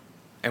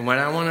 And what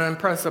I want to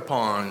impress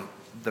upon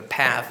the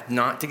path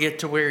not to get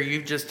to where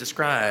you just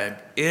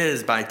described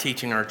is by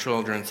teaching our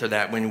children, so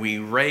that when we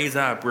raise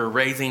up, we're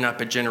raising up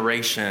a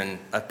generation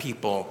of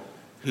people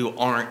who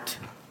aren't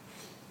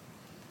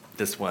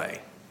this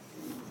way.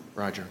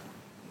 Roger.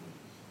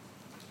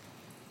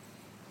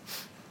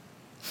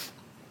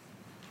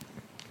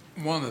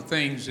 One of the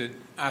things that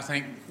I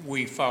think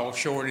we fall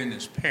short in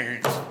as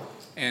parents,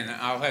 and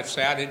I'll have to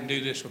say I didn't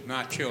do this with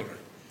my children,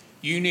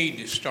 you need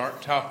to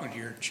start talking to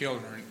your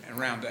children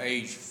around the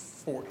age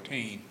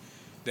 14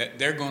 that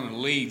they're going to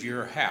leave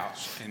your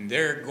house and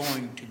they're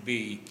going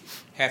to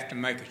have to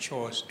make a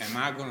choice. Am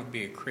I going to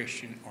be a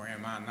Christian or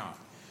am I not?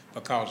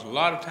 Because a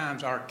lot of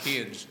times our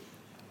kids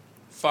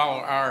follow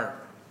our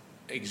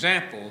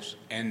examples,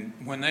 and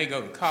when they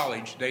go to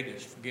college, they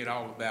just forget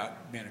all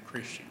about being a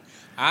Christian.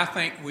 I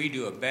think we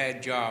do a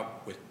bad job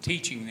with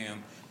teaching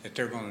them that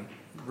they're going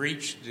to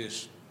reach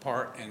this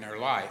part in their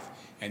life,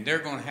 and they're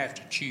going to have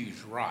to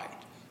choose right.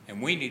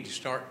 And we need to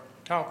start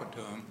talking to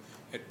them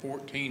at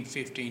 14,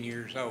 15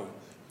 years old.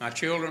 My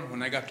children, when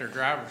they got their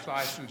driver's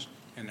license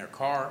and their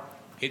car,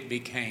 it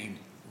became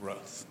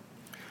rough.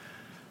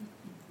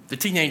 The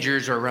teenage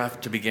years are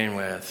rough to begin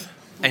with.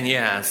 And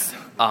yes,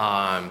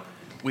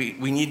 we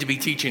need to be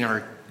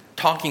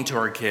talking to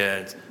our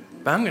kids.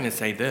 But I'm going to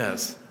say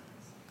this.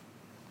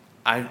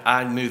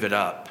 I'd move it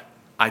up.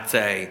 I'd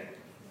say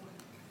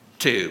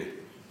 2,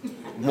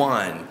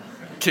 1,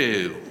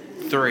 2,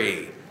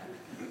 3.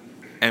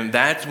 And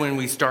that's when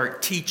we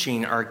start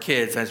teaching our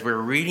kids, as we're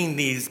reading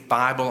these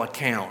Bible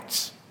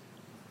accounts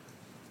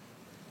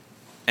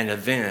and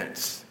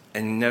events.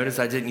 And notice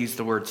I didn't use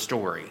the word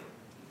story.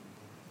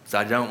 So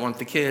I don't want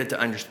the kid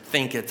to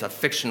think it's a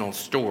fictional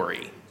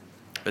story.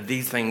 But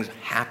these things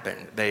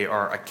happen. They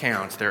are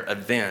accounts. They're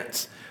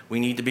events. We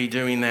need to be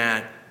doing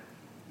that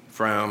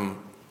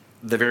from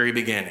the very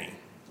beginning.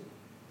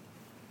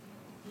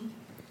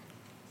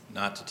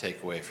 Not to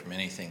take away from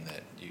anything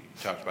that you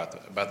talked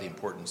about the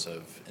importance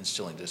of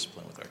instilling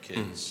discipline with our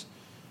kids.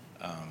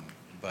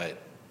 but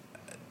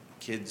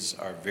kids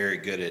are very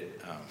good at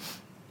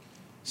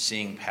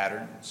seeing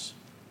patterns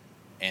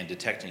and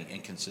detecting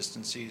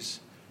inconsistencies.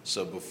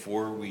 So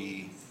before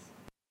we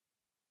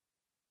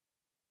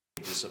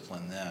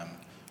discipline them,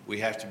 we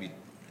have to be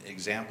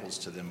examples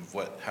to them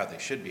of how they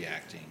should be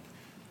acting.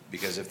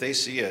 Because if they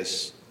see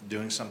us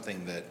doing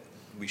something that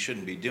we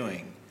shouldn't be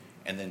doing,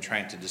 and then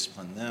trying to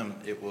discipline them,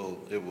 it will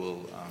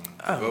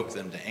provoke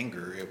them to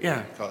anger. It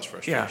will cause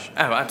frustration.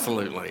 Yeah. Oh,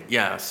 absolutely.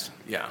 Yes.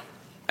 Yeah.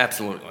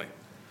 Absolutely.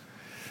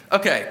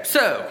 Okay.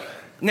 So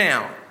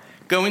now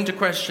going to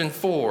question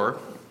 4.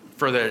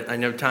 I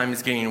know time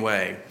is getting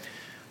away,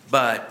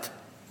 but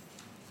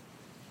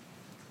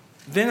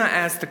then I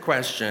asked the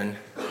question: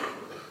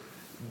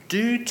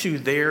 due to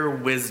their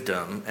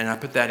wisdom, and I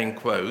put that in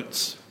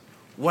quotes,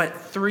 what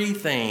 3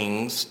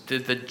 things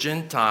did the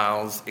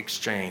Gentiles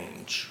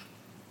exchange?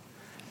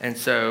 And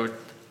so,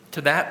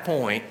 to that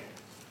point,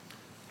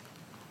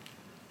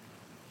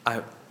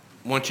 I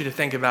want you to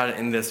think about it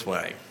in this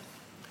way.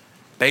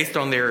 Based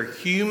on their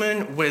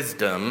human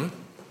wisdom,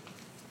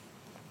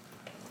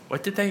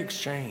 what did they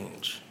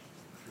exchange?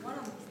 One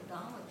of them was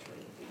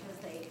idolatry, because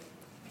they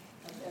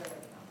of their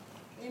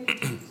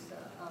images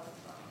of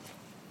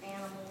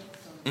animals.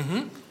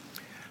 Mm-hmm.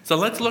 So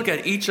let's look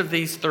at each of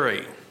these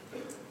 3.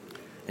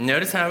 And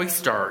notice how he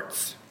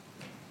starts.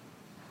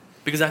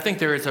 Because I think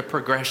there is a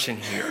progression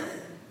here.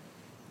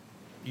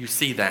 You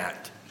see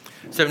that.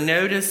 So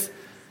notice,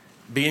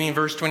 beginning in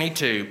verse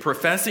 22,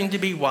 professing to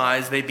be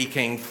wise, they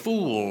became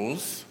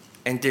fools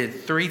and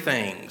did 3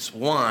 things.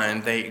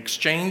 1, they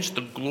exchanged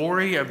the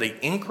glory of the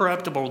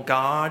incorruptible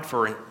God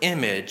for an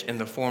image in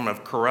the form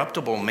of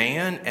corruptible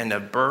man and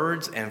of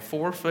birds and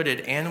 4-footed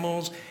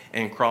animals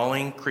and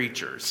crawling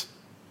creatures.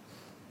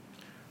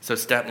 So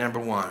step number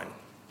 1.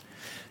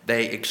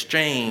 They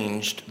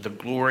exchanged the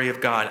glory of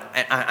God.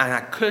 And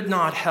I could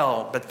not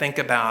help but think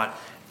about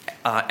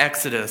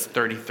Exodus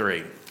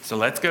 33. So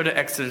let's go to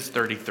Exodus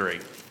 33.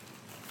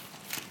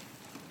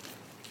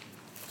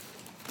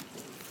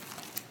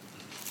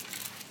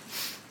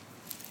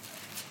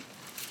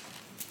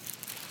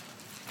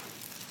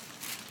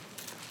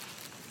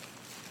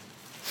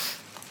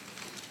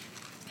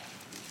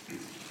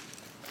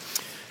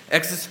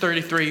 Exodus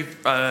 33,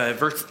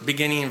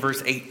 beginning in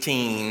verse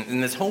 18.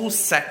 And this whole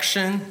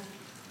section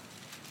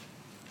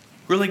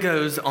really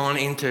goes on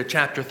into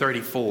chapter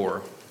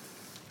 34.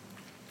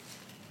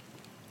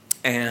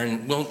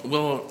 And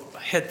we'll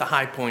hit the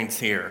high points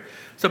here.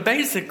 So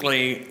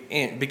basically,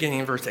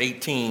 beginning in verse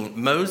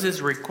 18, Moses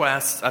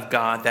requests of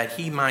God that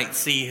he might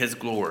see his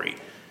glory.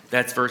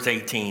 That's verse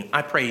 18.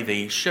 I pray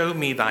thee, show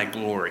me thy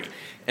glory.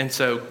 And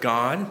so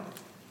God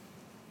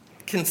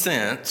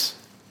consents,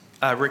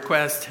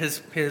 requests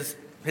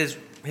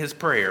his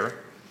prayer,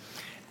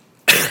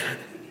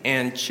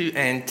 and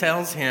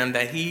tells him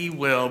that he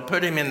will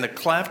put him in the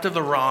cleft of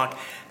the rock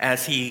and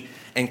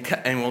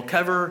will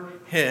cover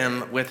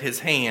him with his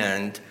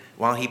hand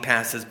while he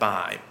passes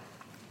by.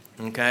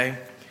 Okay?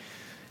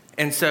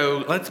 And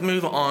so let's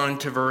move on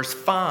to verse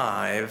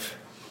 5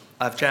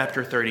 of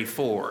chapter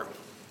 34.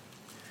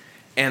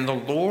 And the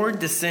Lord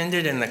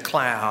descended in the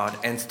cloud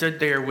and stood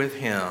there with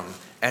him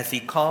as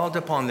he called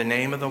upon the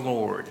name of the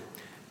Lord.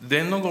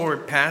 Then the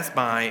Lord passed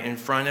by in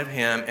front of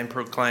him and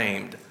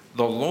proclaimed,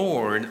 the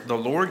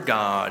Lord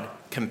God,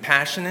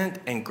 compassionate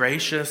and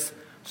gracious,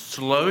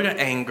 slow to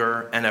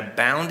anger and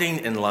abounding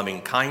in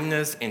loving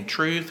kindness and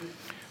truth,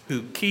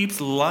 who keeps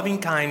loving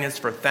kindness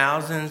for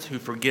thousands, who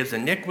forgives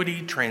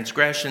iniquity,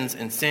 transgressions,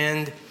 and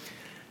sin,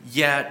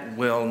 yet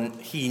will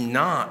he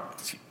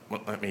not,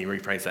 let me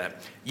rephrase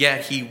that,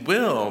 yet he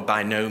will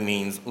by no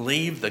means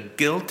leave the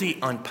guilty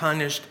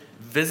unpunished,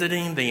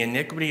 visiting the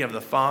iniquity of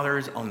the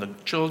fathers on the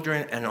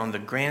children and on the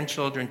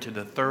grandchildren to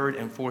the 3rd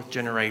and 4th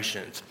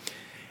generations.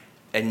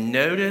 And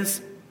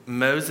notice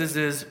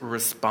Moses'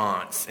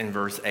 response in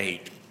verse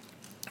 8.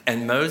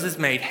 And Moses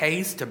made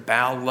haste to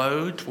bow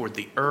low toward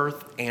the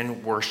earth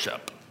and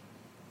worship.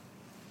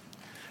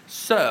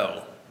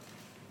 So,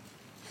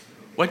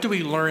 what do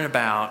we learn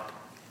about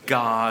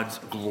God's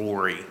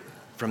glory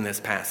from this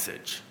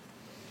passage?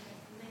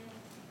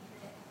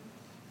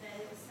 That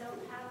it was so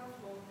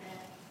powerful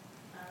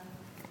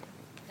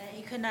that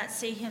he could not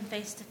see him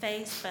face to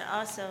face, but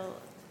also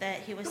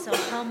that he was so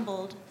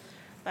humbled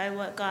by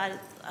what God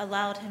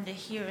allowed him to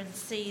hear and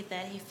see,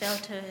 that he fell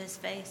to his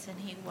face and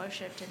he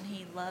worshiped and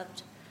he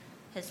loved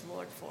his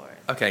Lord for it.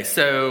 Okay,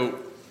 so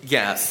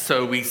yes,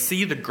 so we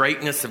see the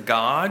greatness of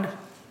God.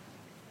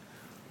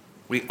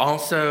 We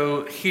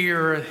also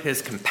hear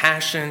his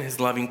compassion, his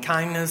loving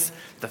kindness,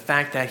 the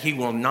fact that he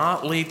will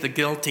not leave the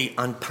guilty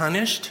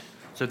unpunished.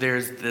 So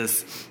there's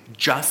this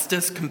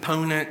justice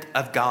component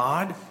of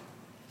God.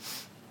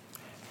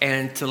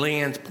 And to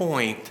Leanne's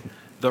point,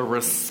 the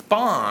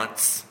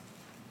response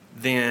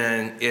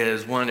then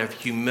is one of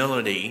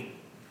humility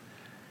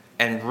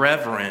and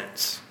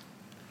reverence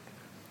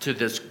to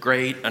this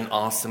great and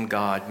awesome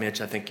God. Mitch,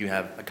 I think you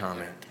have a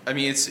comment. I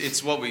mean,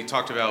 it's what we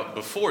talked about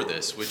before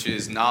this, which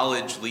is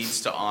knowledge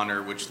leads to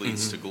honor, which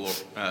leads to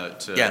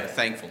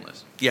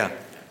thankfulness. Yeah.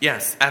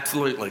 Yes,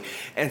 absolutely.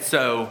 And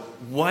so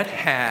what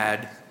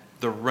had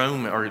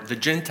the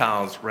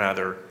Gentiles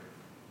rather,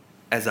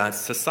 as a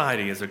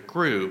society, as a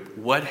group,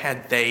 what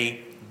had they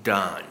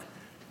done?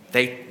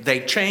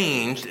 They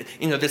changed,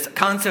 this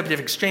concept of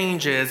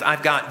exchange is,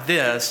 I've got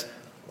this,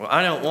 well,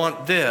 I don't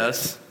want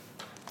this,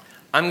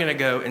 I'm going to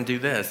go and do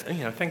this.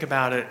 And, think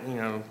about it,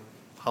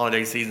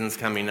 holiday season's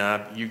coming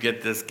up, you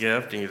get this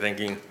gift and you're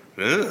thinking,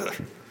 ugh,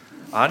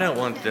 I don't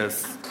want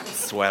this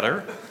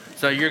sweater.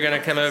 So you're going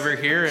to come over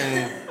here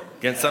and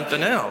get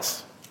something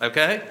else,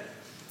 okay?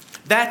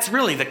 That's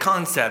really the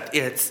concept.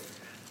 It's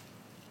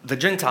the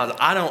Gentiles,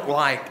 I don't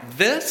like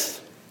this,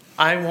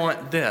 I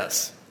want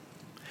this.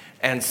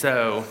 And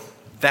so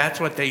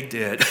that's what they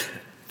did.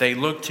 They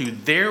looked to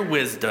their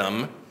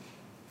wisdom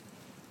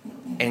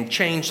and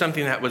changed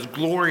something that was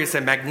glorious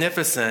and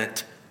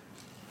magnificent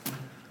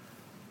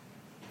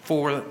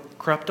for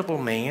corruptible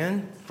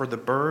man, for the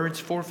birds,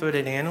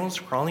 four-footed animals,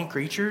 crawling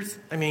creatures.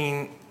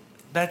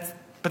 That's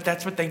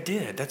what they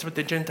did. That's what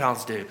the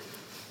Gentiles do.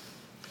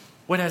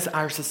 What has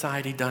our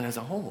society done as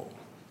a whole?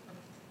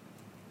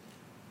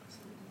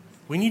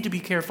 We need to be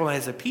careful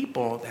as a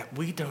people that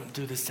we don't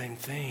do the same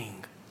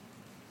thing.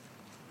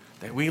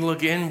 That we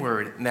look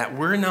inward and that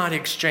we're not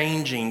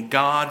exchanging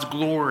God's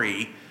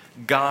glory,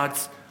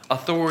 God's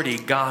authority,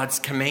 God's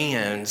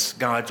commands,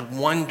 God's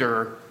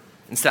wonder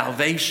and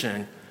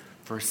salvation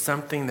for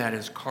something that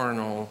is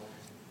carnal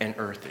and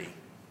earthy.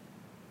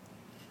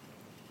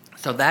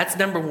 So that's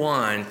number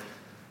one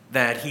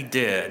that he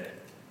did,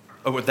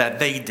 or that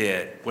they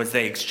did, was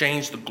they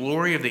exchanged the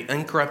glory of the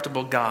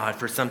incorruptible God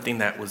for something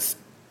that was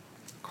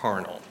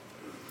carnal.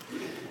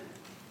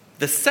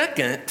 The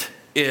second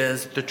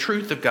is the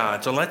truth of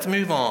God. So let's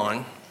move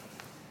on.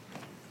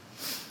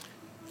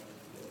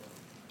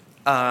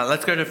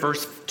 Let's go to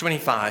verse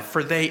 25.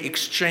 For they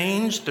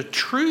exchanged the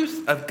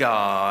truth of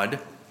God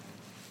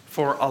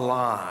for a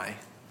lie,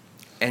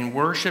 and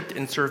worshipped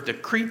and served the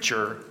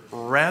creature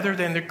rather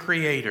than the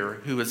Creator,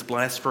 who is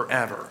blessed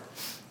forever.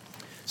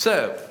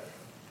 So,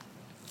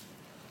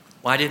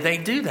 why did they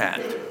do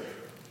that?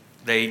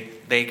 They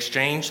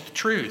exchanged the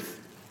truth.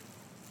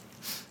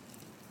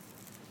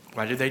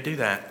 Why did they do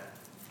that?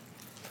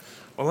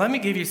 Well, let me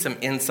give you some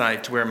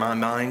insight to where my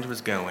mind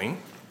was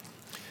going.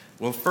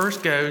 We'll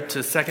first go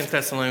to 2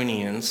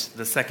 Thessalonians,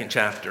 the 2nd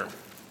chapter.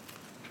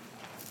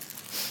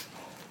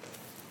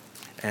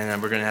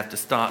 And we're going to have to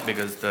stop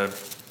because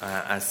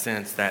I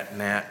sense that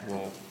Matt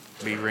will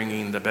be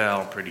ringing the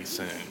bell pretty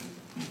soon.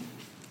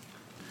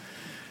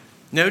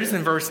 Notice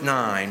in verse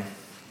 9,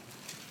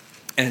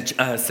 and 2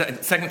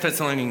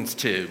 Thessalonians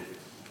 2,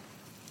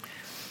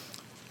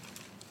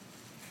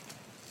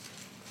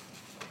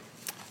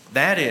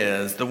 that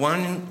is, the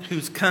one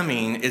whose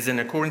coming is in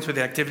accordance with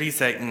the activity of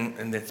Satan,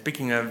 and that's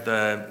speaking of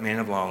the man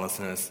of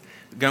lawlessness.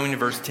 Going to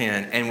verse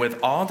 10, and with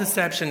all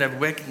deception of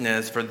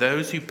wickedness for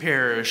those who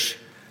perish,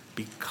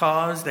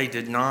 because they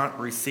did not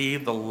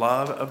receive the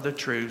love of the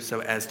truth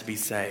so as to be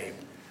saved.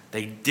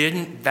 They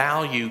didn't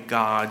value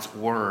God's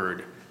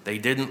word. They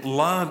didn't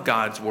love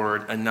God's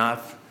word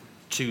enough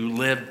to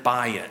live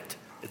by it.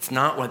 It's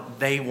not what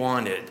they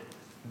wanted.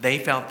 They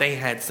felt they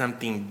had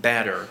something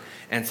better.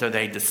 And so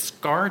they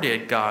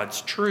discarded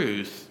God's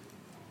truth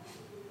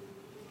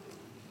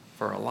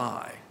for a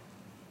lie.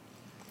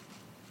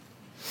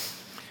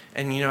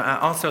 And I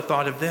also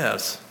thought of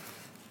this.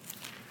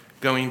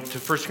 Going to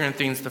 1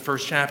 Corinthians, the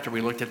 1st chapter,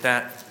 we looked at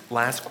that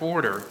last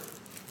quarter.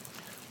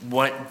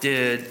 What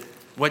do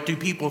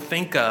people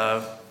think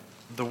of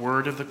the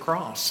word of the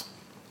cross?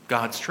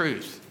 God's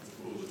truth.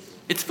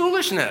 It's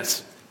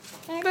foolishness.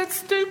 That's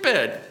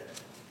stupid.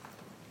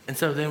 And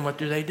so then what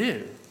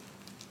do?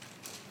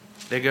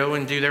 They go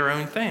and do their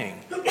own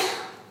thing.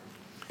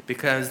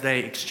 Because they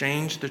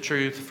exchanged the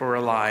truth for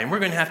a lie. And we're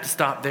going to have to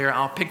stop there.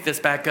 I'll pick this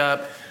back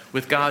up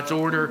with God's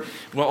order.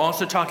 We'll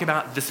also talk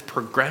about this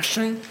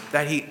progression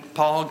that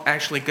Paul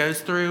actually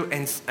goes through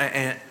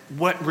and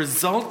what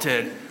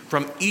resulted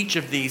from each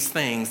of these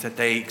things that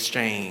they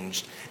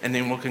exchanged. And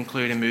then we'll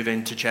conclude and move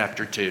into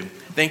chapter 2.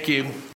 Thank you.